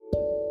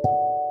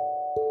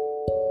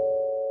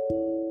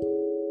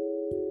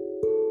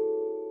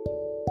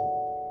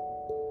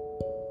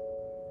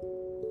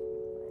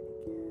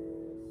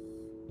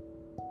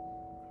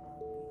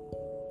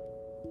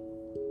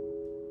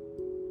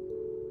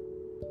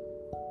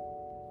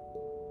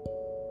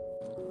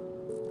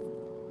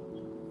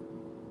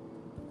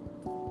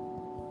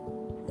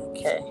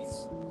Okay.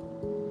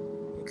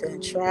 We're gonna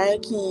try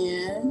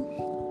again.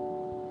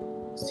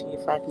 See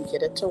if I can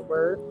get it to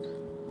work.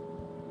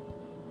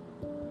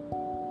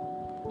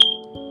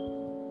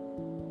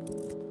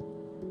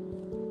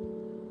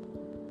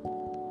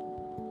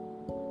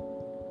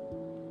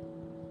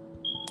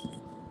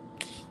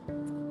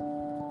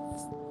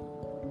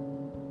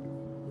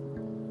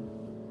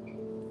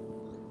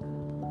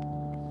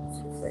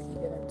 See if I can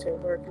get it to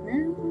work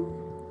now.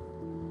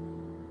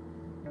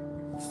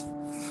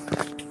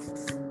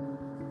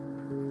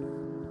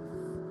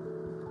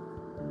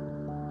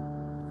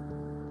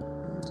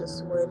 I'm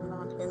just waiting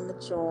on him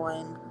to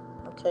join.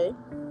 Okay.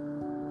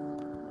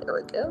 There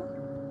we go.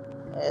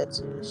 Add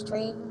to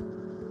stream.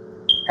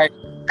 Hey,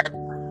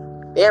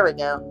 There we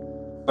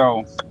go.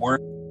 so we're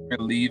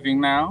leaving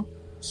now.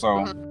 So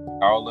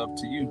Mhm. all up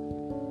to you.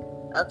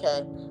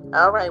 Okay.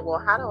 All right. Well,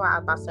 how do I?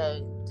 If I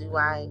say, do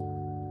I?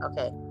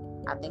 Okay.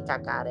 I think I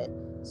got it.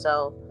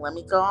 So let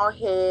me go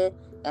ahead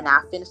and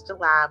I'll finish the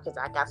live because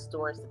I got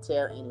stories to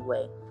tell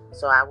anyway.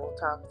 So I will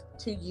talk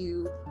to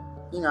you.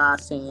 You know what I'm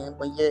saying?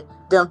 When you're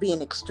done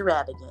being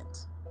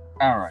extravagant.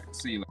 All right.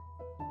 See you later.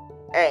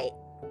 All right.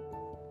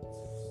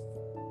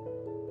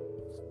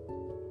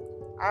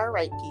 All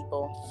right,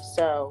 people.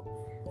 So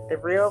the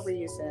real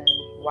reason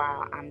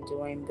why I'm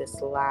doing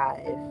this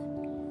live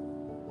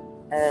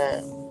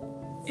uh,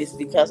 is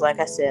because, like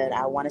I said,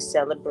 I want to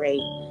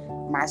celebrate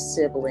my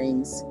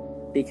siblings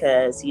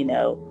because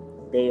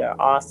they are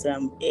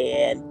awesome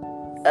and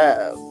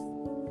uh,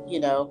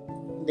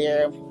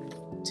 they're,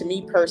 to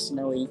me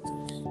personally,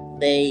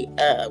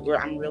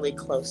 I'm really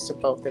close to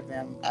both of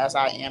them as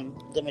I am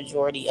the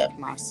majority of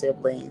my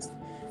siblings.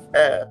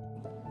 Uh,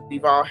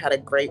 we've all had a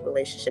great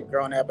relationship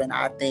growing up, and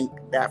I think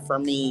that for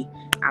me,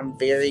 I'm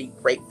very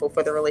grateful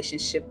for the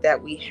relationship that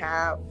we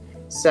have.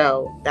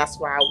 So that's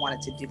why I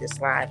wanted to do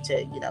this live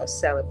to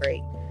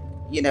celebrate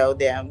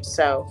them.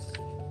 So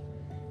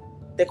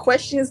the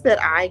questions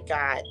that I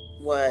got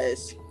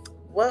was,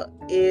 what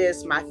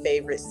is my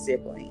favorite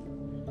sibling,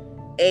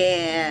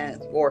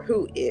 and or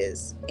who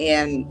is?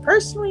 And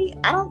personally,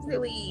 I don't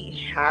really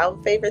have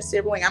a favorite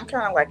sibling. I'm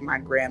kind of like my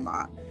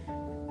grandma.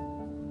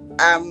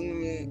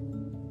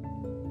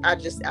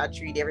 I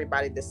treat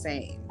everybody the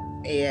same,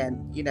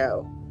 and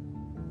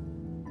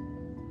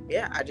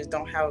yeah, I just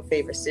don't have a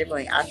favorite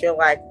sibling. I feel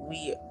like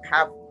we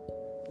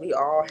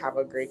all have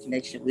a great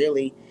connection,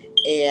 really.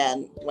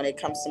 And when it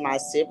comes to my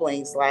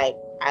siblings, like,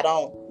 I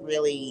don't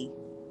really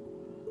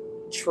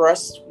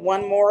trust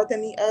one more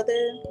than the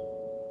other.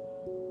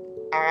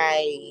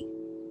 I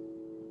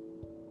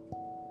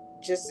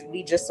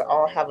we just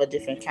all have a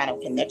different kind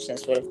of connection,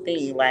 sort of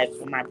thing. Like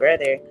with my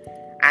brother,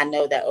 I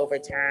know that over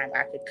time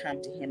I could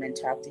come to him and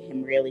talk to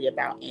him really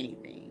about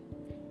anything.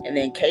 And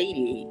then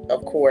Katie,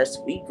 of course,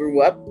 we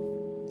grew up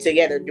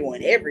together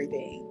doing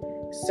everything.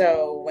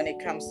 So when it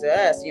comes to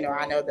us,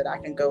 I know that I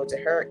can go to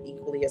her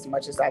equally as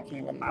much as I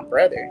can with my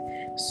brother.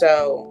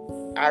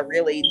 So I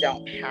really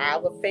don't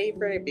have a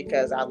favorite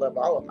because I love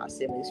all of my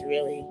siblings,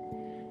 really.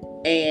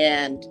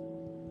 And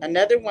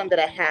another one that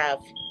I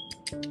have,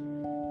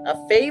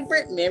 a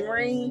favorite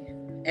memory,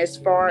 as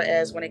far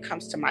as when it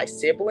comes to my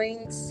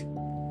siblings,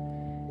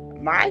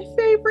 my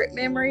favorite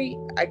memory,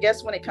 I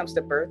guess, when it comes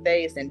to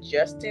birthdays and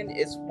Justin,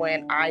 is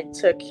when I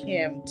took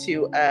him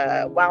to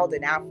Wild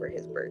 'N Out for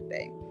his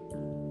birthday.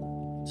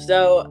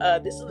 So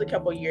this was a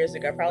couple years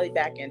ago, probably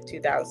back in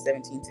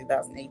 2017,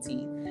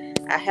 2018.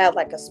 I had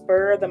like a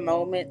spur of the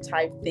moment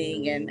type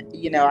thing, and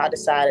I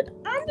decided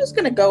I'm just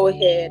gonna go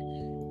ahead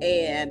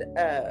and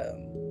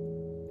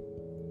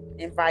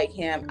invite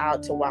him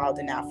out to Wild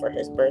 'N Out for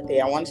his birthday.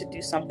 I wanted to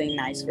do something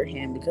nice for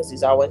him because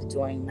he's always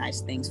doing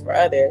nice things for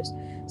others.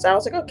 So I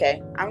was like,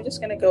 okay, I'm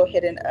just gonna go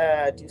ahead and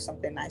do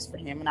something nice for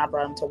him, and I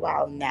brought him to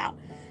Wild 'N Out.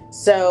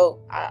 So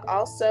I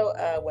also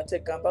went to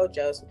Gumbo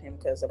Joe's with him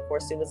because, of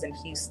course, it was in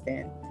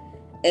Houston.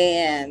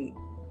 And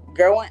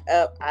growing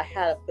up, I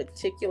had a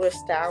particular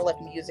style of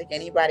music.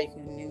 Anybody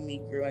who knew me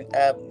growing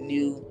up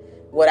knew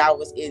what I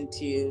was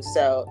into.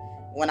 So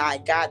when I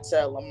got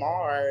to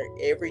Lamar,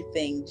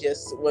 everything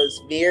just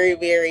was very,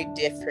 very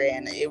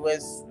different. It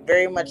was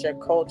very much a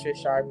culture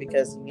shock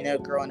because,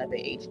 growing up at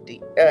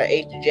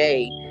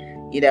HJ,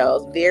 it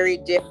was very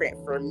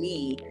different for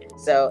me.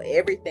 So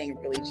everything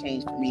really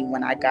changed for me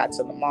when I got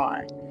to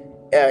Lamar,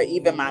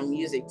 even my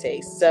music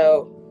taste.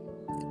 So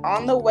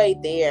on the way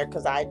there,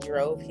 because I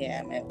drove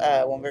him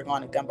when we were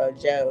going to Gumbo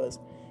Joe's,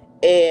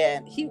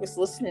 and he was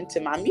listening to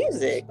my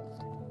music.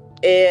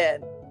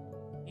 And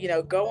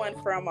going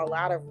from a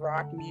lot of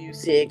rock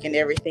music and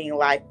everything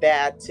like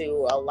that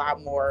to a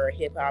lot more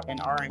hip hop and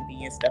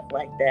R&B and stuff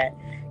like that.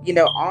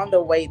 On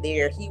the way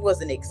there, he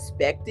wasn't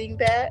expecting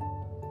that.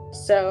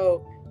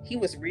 So he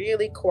was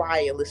really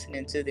quiet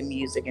listening to the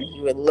music, and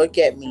he would look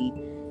at me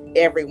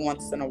every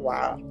once in a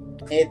while.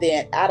 And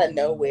then out of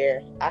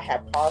nowhere, I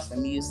had paused the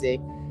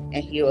music, and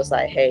he was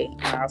like, "Hey,"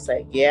 and I was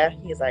like, "Yeah."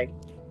 He's like,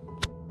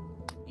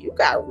 "You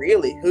got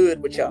really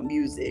hood with your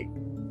music."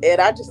 And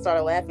I just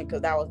started laughing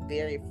because that was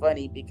very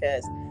funny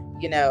because,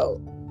 you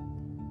know,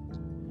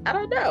 I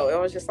don't know. It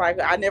was just like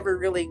I never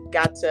really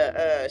got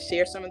to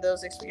share some of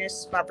those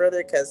experiences with my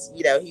brother because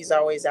he's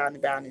always out and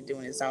about and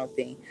doing his own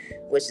thing,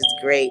 which is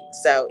great.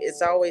 So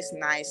it's always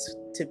nice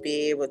to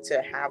be able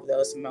to have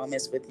those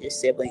moments with your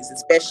siblings,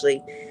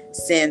 especially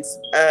since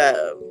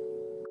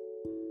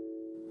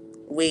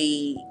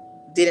we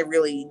didn't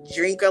really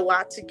drink a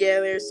lot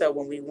together. So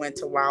when we went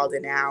to Wild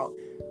and Out,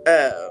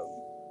 um,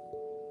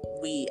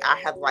 I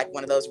had like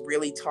one of those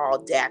really tall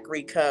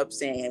daiquiri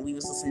cups, and we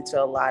was listening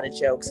to a lot of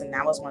jokes, and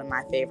that was one of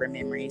my favorite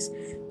memories,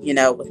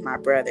 with my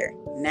brother.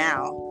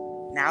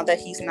 Now that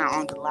he's not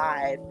on the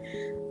live,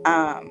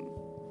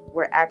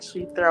 we're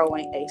actually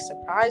throwing a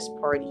surprise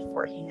party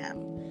for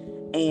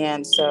him,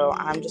 and so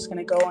I'm just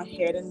gonna go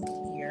ahead and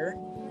here,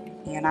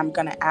 and I'm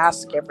gonna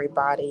ask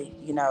everybody,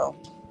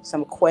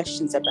 some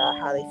questions about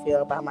how they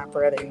feel about my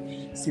brother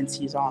since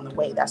he's on the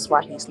way. That's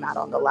why he's not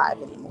on the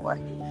live anymore.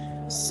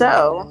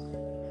 So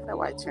how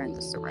do I turn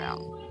this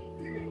around?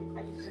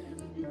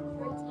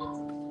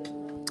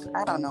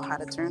 I don't know how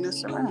to turn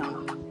this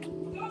around.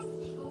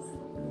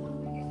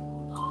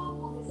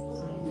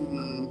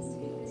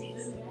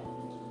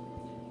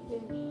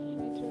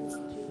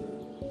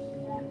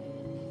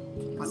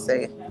 Let's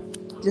see.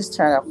 Just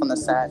turn it up on the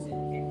side.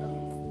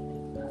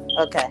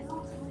 Okay.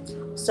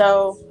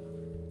 So,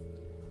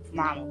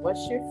 Mama,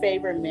 what's your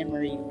favorite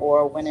memory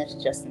or when has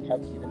Justin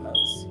helped you the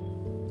most?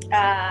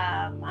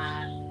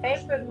 My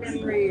favorite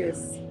memory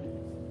is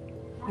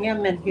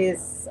him and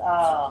his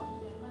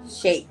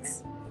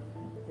shakes.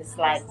 It's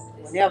like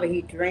whenever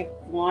he drank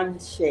one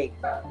shake,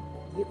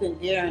 you can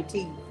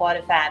guarantee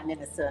 45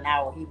 minutes to an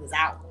hour he was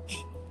out.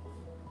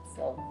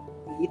 So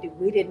we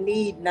didn't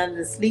need none of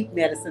the sleep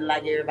medicine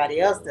like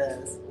everybody else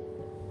does.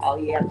 All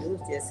you have to do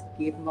is just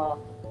give him a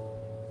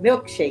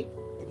milkshake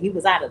and he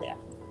was out of there.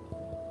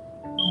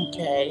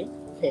 Okay.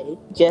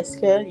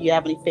 Jessica, you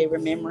have any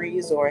favorite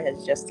memories or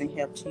has Justin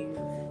helped you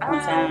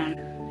one time?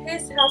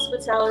 His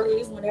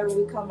hospitality whenever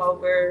we come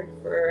over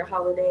for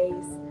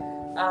holidays.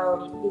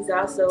 He's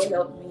also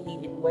helped me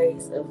in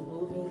ways of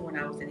moving when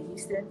I was in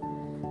Houston.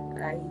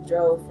 He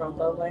drove from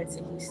Beaumont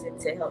to Houston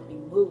to help me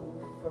move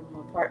from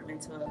an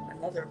apartment to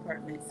another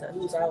apartment. So he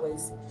was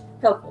always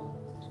helpful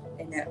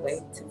in that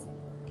way too.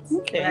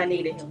 Okay. When I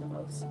needed him the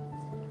most.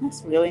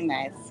 That's really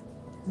nice.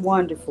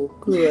 Wonderful.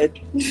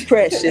 Good.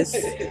 Precious.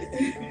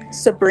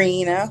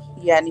 Sabrina,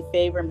 you got any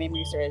favorite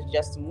memories or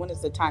Justin? When is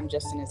the time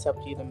Justin has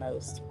helped you the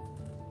most?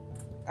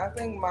 I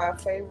think my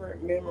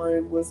favorite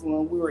memory was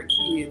when we were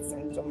kids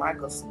and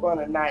Jamaica spun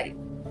a night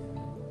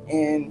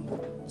and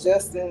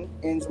Justin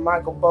and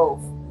Jamaica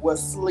both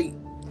was asleep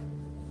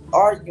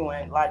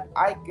arguing like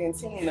Ike and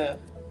Tina,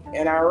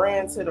 and I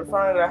ran to the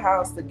front of the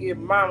house to get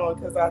Mama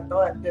because I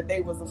thought that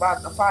they was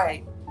about to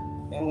fight.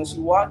 And when she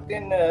walked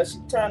in there, she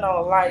turned on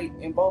a light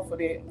and both of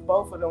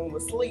them were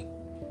asleep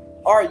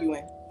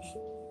arguing.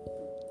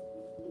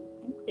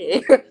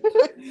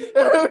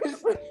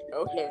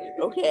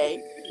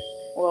 Okay.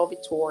 Well,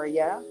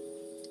 Victoria,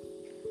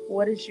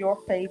 what is your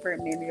favorite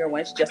memory or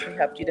when Justin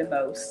helped you the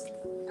most?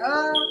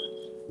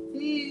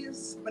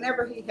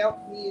 Whenever he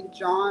helped me and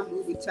John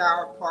move into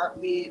our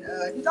apartment,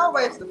 he's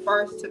always the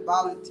first to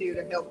volunteer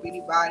to help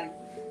anybody.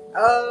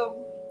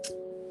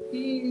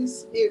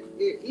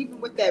 Even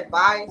with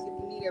advice, if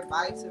you need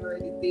advice or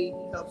anything,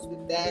 he helps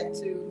with that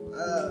too.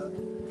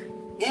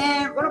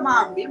 And one of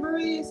my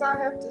memories, I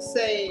have to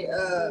say,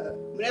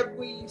 whenever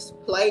we used to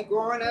play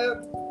growing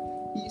up,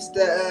 he used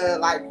to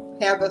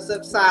have us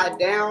upside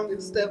down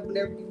and stuff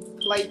whenever we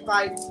play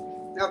fights.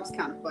 That was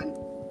kind of funny.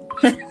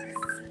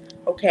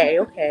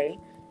 Okay.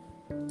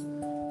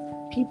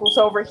 People's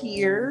over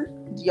here.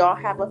 Do y'all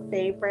have a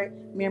favorite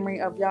memory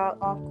of y'all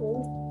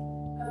uncle?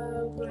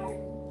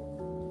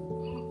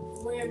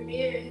 When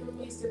me and him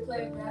used to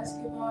play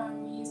basketball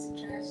and we used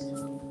to trash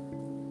talk.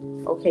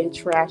 Okay,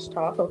 trash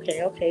talk.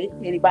 Okay.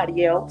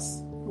 Anybody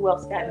else? Who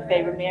else got any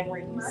favorite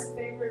memories? My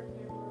favorite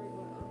memory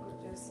with Uncle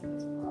Justin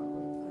is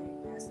probably playing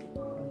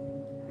basketball.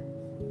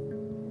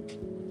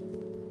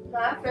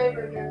 My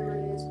favorite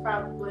memory is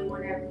probably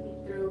whenever he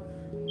threw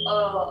a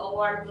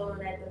water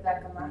balloon at the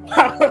back of my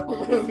head.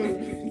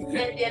 And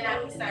then I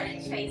started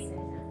chasing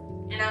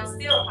him. And I'm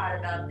still hot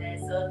about that.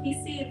 So if he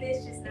sees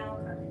this, just know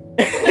I'm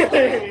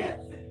coming.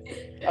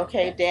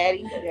 Okay,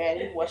 Daddy,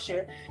 what's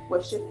your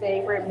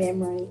favorite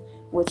memory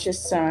with your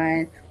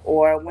son,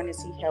 or when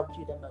has he helped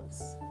you the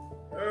most?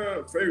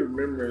 Favorite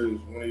memory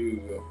is when he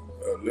was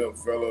a little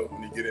fella.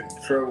 When he get into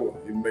trouble,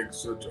 he makes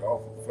such an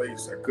awful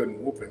face. I couldn't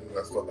whoop him, and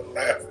I started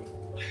laughing.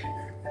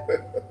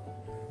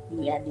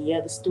 You got any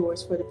other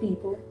stories for the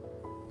people?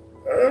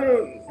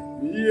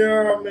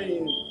 Yeah, I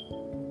mean,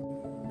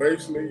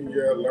 basically,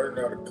 I learned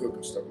how to cook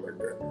and stuff like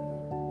that.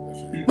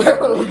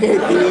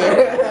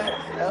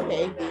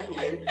 Okay.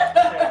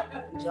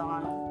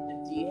 John,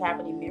 do you have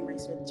any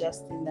memories with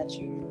Justin that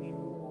you remember,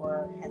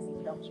 or has he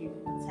helped you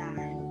in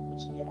time? What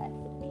you got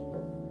for the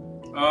people?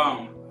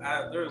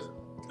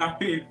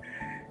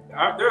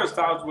 There's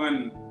times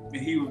when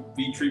he would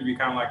be treating me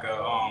kind of like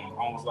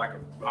almost like a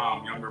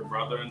younger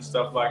brother and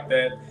stuff like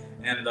that.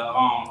 And the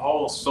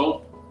whole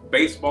soap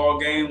baseball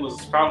game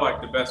was probably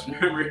like the best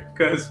memory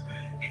because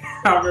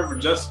I remember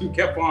Justin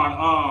kept on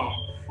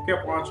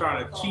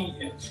trying to cheat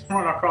and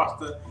run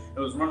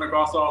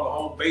across all the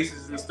whole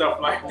bases and stuff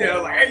like that. I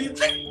was like, hey,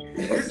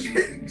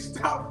 you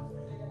stop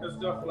and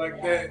stuff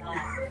like that.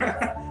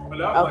 But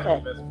that was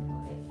like the best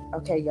memory.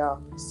 Okay, y'all.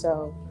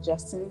 So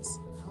Justin's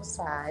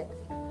outside.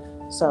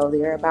 So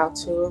they're about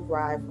to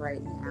arrive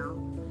right now.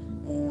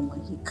 And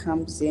when he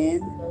comes in,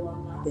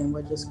 then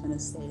we're just going to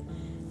say,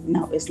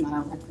 no, it's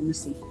not. Let me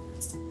see.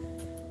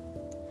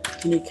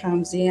 When he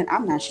comes in,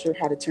 I'm not sure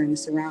how to turn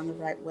this around the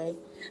right way.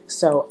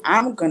 So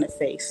I'm going to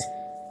face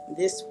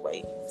this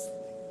way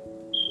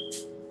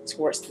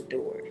towards the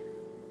door.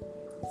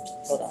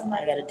 Hold on.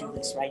 I got to do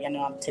this right. I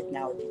know I'm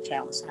technology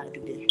challenged. How to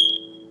do this.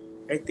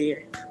 Right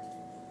there.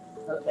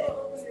 Okay.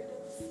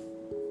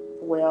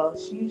 Well,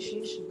 she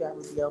should be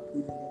able to be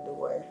opening the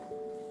door.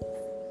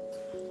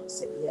 Let's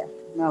see, yeah.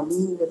 No, we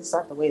move it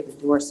out the way of the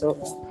door so it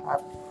won't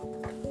pop.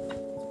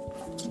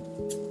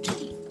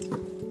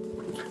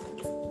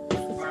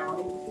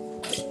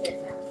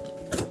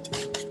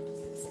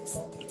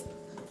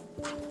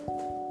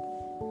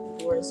 The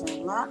door is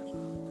unlocked.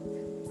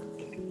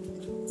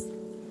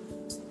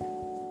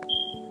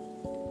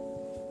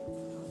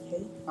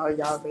 Okay. Are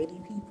y'all ready,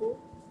 people?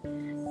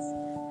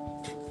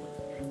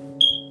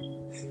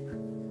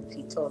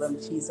 Told him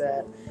she's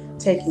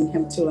taking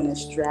him to an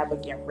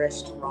extravagant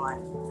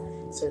restaurant,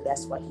 so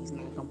that's why he's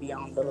not gonna be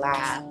on the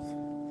live.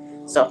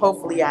 So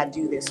hopefully I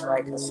do this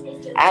right, because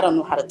I don't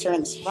know how to turn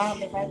this around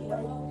the right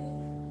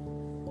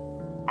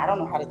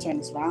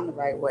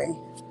way.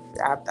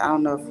 I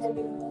don't know if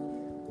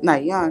no,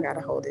 you don't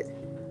gotta hold it.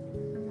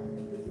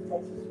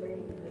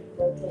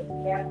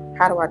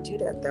 How do I do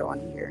that though on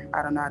here?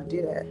 I don't know how to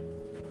do that.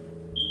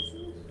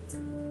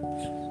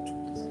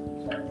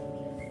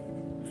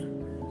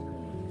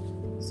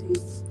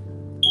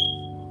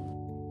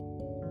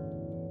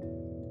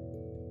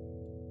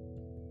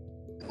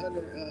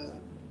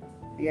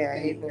 Yeah,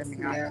 he put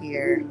me on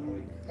here.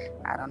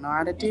 I don't know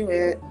how to do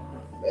it.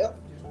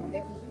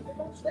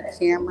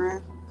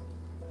 Camera.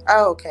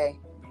 Oh, okay.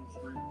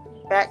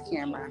 Back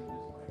camera.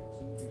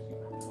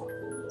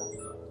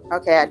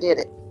 Okay, I did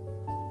it.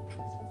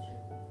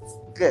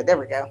 Good, there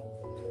we go.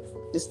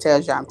 This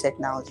tells you I'm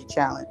technology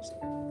challenged.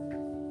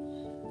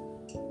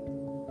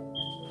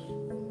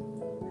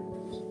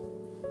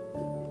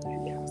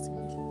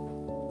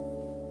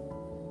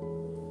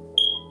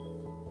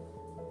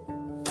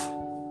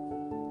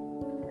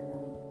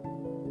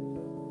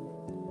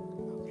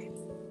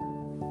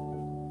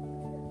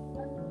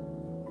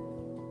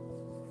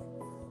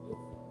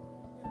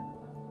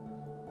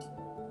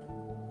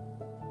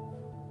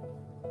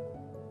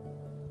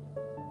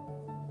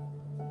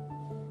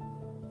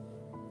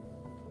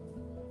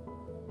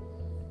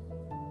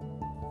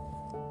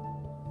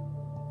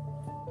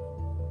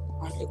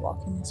 Are they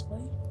walking this way?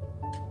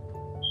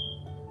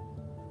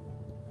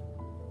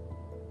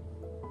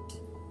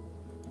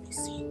 Let me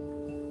see.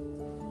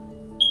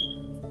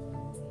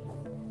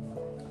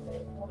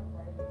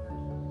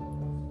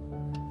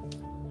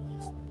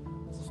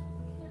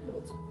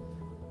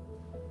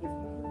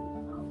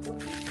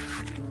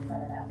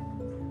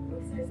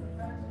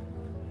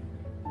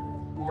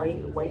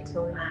 Wait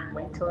till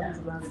he's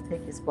about to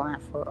take his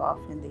blindfold off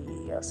and then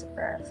you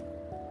surprise.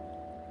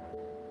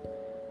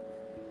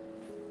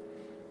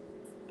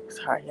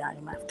 Sorry, y'all.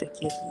 You might have to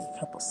give me a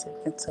couple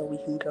seconds so we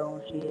can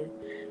go ahead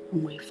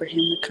and wait for him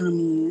to come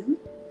in.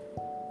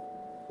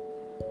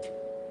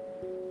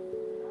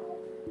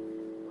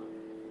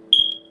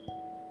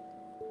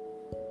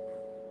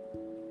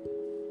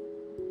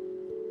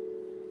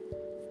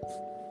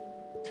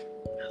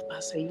 I was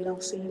about to say, you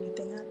don't see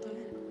anything out there?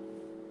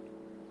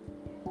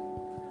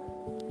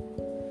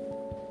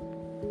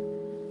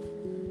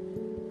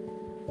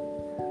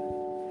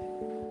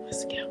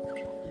 Let's go.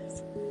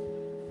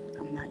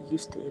 I'm not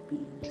used to it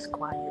being this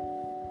quiet.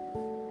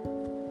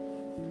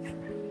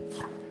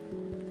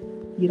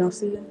 You don't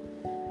see him?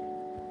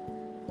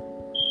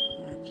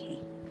 Okay.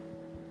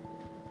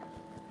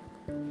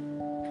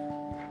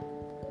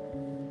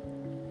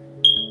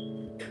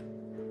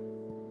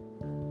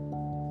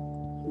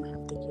 I'm gonna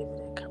have to give it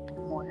a couple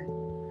more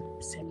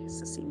seconds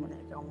to see when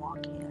they're gonna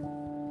walk in.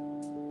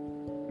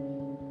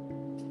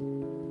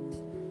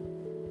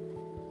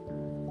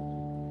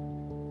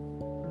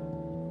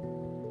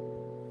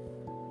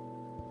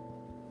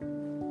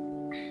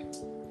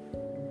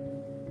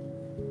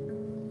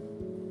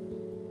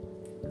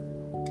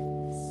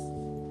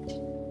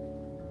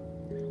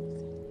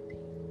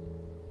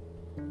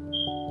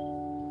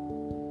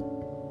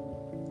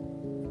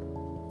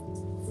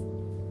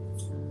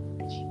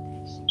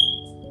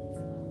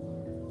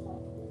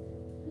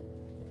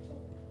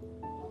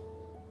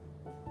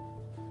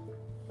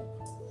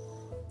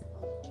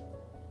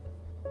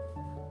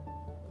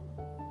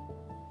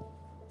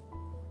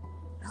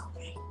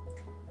 Okay.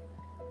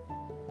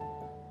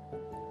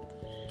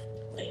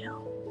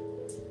 Well,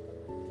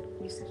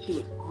 you said she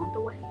was on the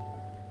way?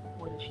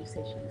 Or did she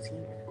say she was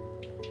here?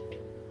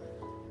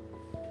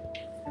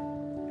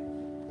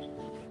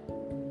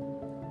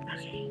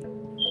 Okay.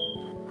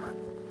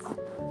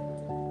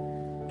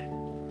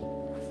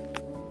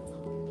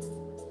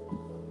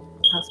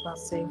 about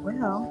to say,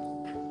 well,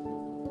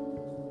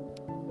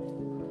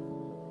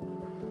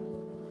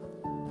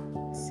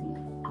 let's see.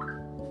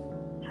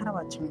 How do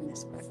I turn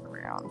this back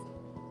around?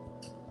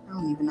 I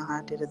don't even know how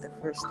I did it the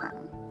first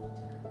time.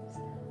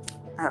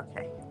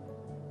 Okay.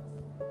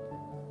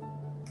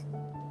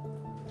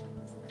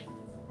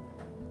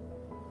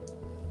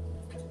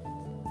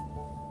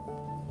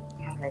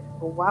 Alright,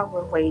 well, while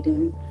we're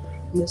waiting,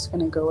 I'm just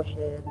going to go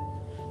ahead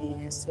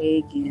and say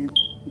again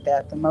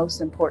that the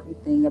most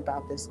important thing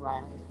about this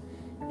live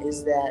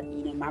is that,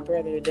 my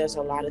brother does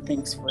a lot of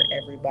things for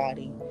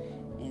everybody.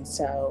 And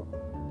so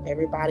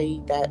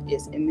everybody that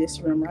is in this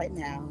room right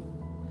now,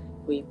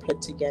 we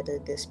put together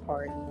this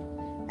party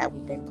that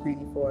we've been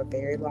planning for a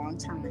very long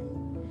time.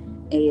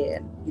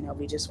 And,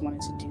 we just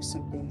wanted to do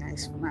something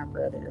nice for my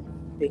brother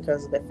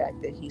because of the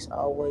fact that he's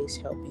always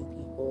helping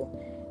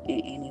people in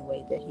any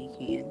way that he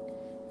can.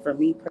 For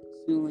me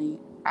personally,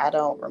 I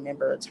don't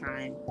remember a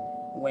time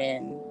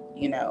when,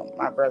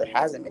 my brother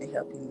hasn't been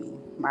helping me.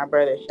 My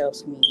brother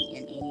helps me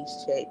in any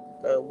shape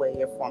or way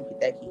or form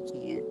that he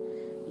can.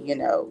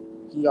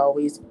 He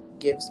always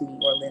gives me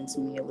or lends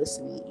me a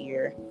listening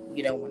ear,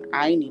 when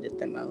I need it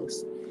the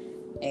most.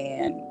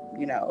 And,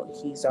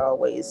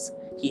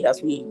 he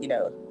helps me,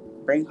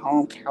 bring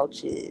home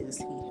couches.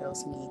 He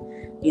helps me,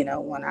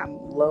 when I'm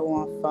low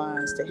on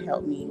funds to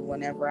help me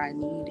whenever I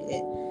need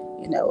it,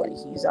 and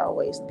he's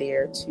always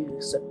there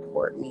to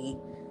support me,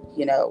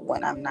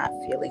 when I'm not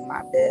feeling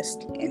my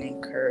best and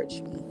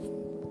encourage me.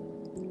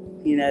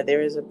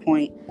 There is a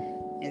point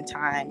in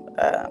time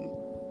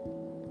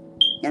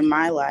in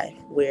my life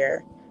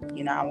where,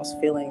 I was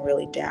feeling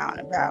really down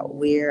about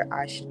where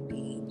I should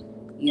be,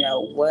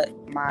 what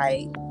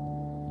my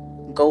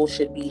goal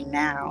should be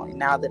now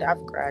that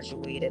I've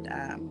graduated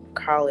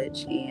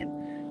college and,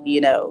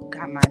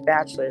 got my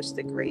bachelor's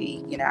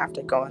degree,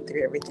 after going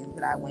through everything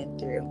that I went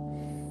through.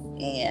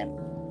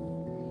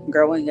 And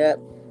growing up,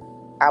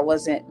 I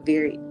wasn't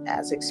very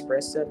as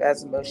expressive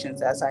as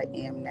emotions as I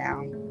am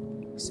now.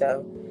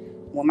 So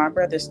when my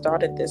brother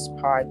started this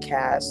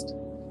podcast,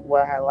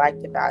 what I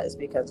liked about it is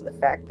because of the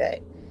fact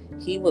that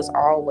he was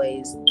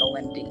always the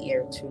lending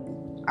ear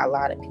to a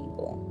lot of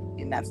people.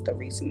 And that's the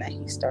reason that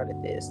he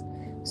started this.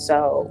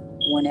 So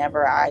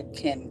whenever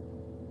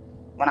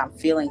when I'm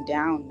feeling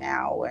down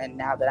now, and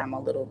now that I'm a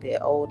little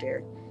bit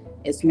older,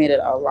 it's made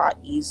it a lot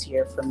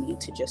easier for me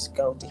to just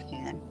go to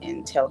him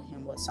and tell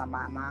him what's on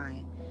my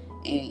mind.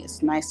 And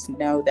it's nice to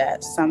know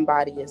that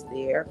somebody is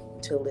there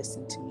to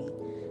listen to me,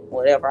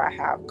 whatever I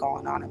have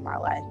going on in my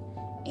life.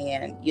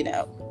 And,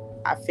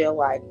 I feel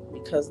like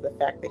because of the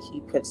fact that he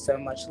puts so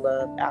much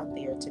love out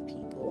there to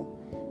people,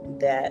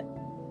 that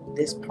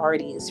this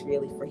party is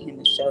really for him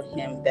to show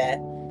him that,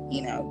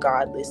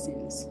 God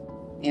listens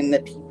and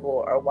the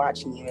people are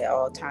watching you at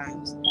all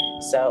times.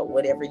 So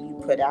whatever you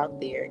put out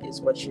there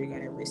is what you're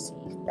going to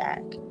receive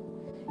back.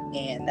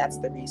 And that's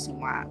the reason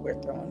why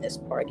we're throwing this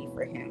party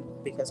for him.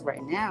 Because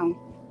right now,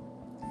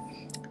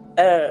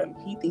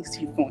 he thinks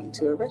he's going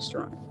to a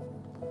restaurant.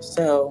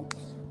 So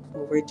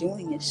what we're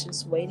doing is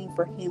just waiting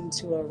for him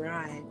to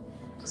arrive.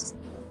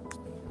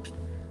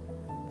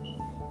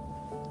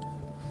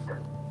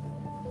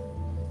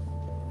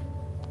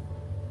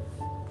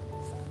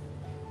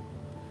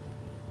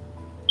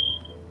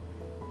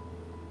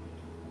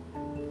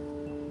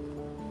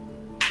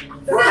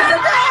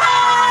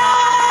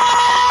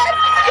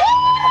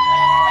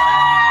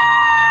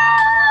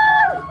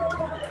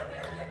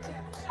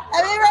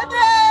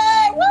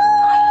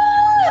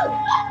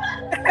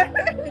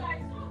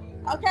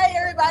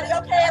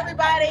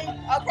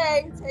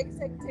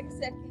 Take a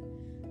second.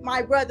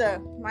 My brother,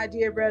 my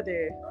dear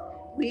brother,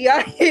 we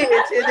are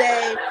here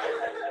today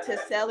to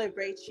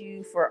celebrate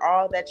you for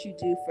all that you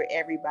do for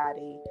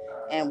everybody.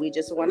 And we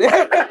just wanted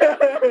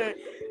to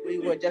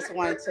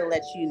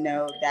let you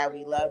know that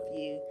we love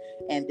you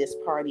and this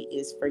party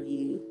is for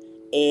you.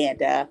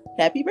 And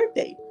happy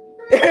birthday.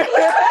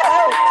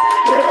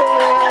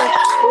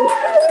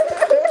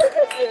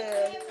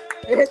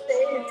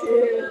 Birthday to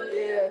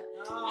you.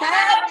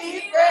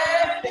 Happy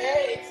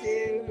birthday to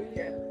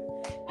you.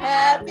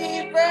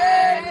 Happy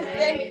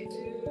birthday to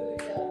you.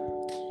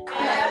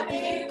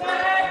 Happy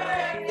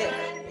birthday.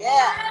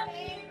 Yeah.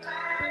 Happy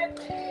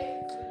birthday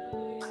to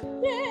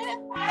you. Yeah.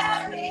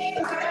 Happy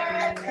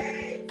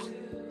birthday to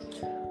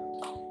you.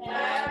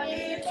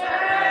 Happy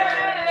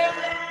birthday.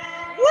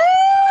 Woo!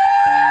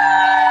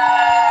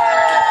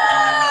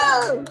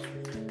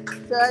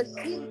 So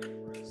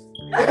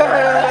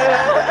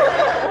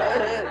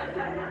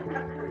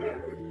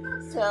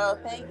So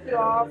thank you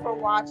all for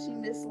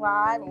watching this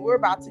live, and we're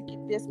about to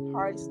get this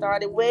party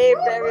started. Wave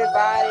for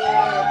everybody.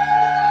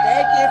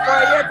 Thank you for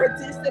your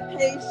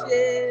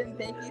participation.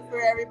 Thank you for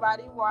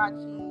everybody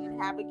watching.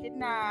 Have a good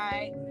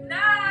night.